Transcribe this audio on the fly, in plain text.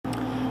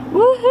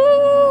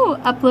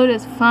upload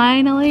is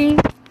finally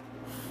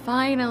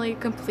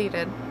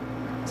completed.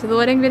 So the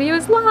wedding video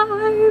is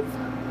live!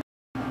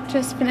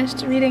 Just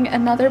finished reading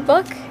another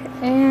book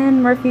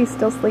and Murphy's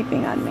still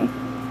sleeping on me.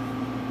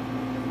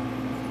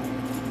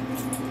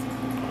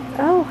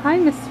 Oh, hi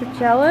Mr.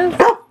 Jealous.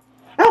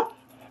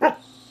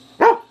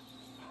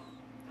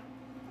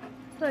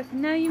 Look,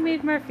 now you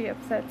made Murphy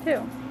upset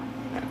too.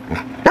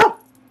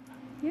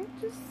 You're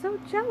just so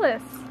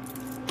jealous.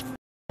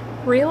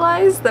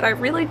 Realized that I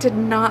really did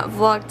not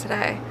vlog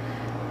today,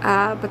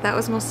 but that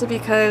was mostly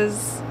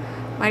because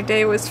my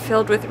day was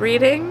filled with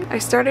reading. I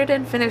started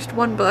and finished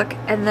one book,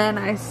 and then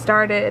I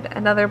started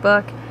another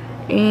book,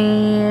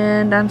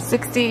 and I'm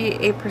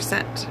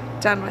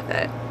 68% done with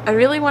it. I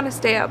really want to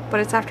stay up, but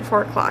it's after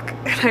 4 o'clock,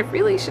 and I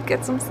really should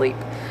get some sleep.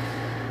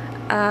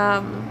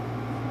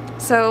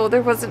 So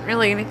there wasn't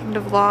really anything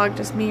to vlog,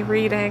 just me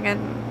reading,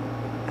 and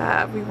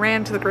we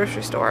ran to the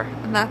grocery store,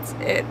 and that's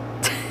it.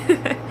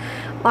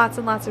 Lots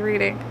and lots of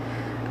reading.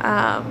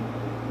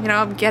 You know,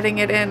 I'm getting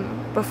it in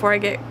before I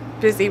get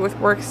busy with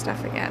work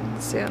stuff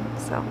again soon,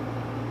 so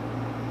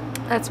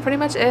that's pretty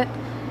much it.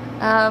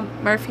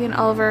 Murphy and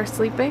Oliver are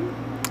sleeping,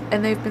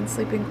 and they've been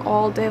sleeping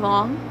all day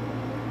long,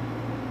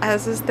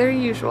 as is their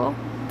usual.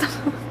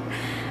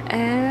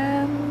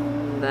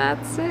 And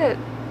that's it.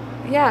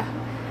 Yeah,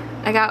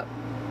 I got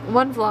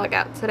one vlog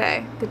out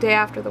today, the day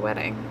after the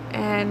wedding,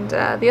 and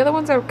the other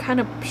ones are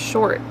kind of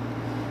short,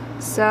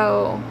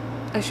 so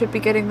I should be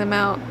getting them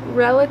out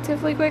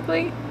relatively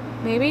quickly,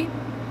 maybe?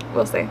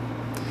 We'll see.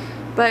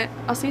 But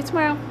I'll see you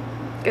tomorrow.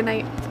 Good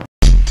night.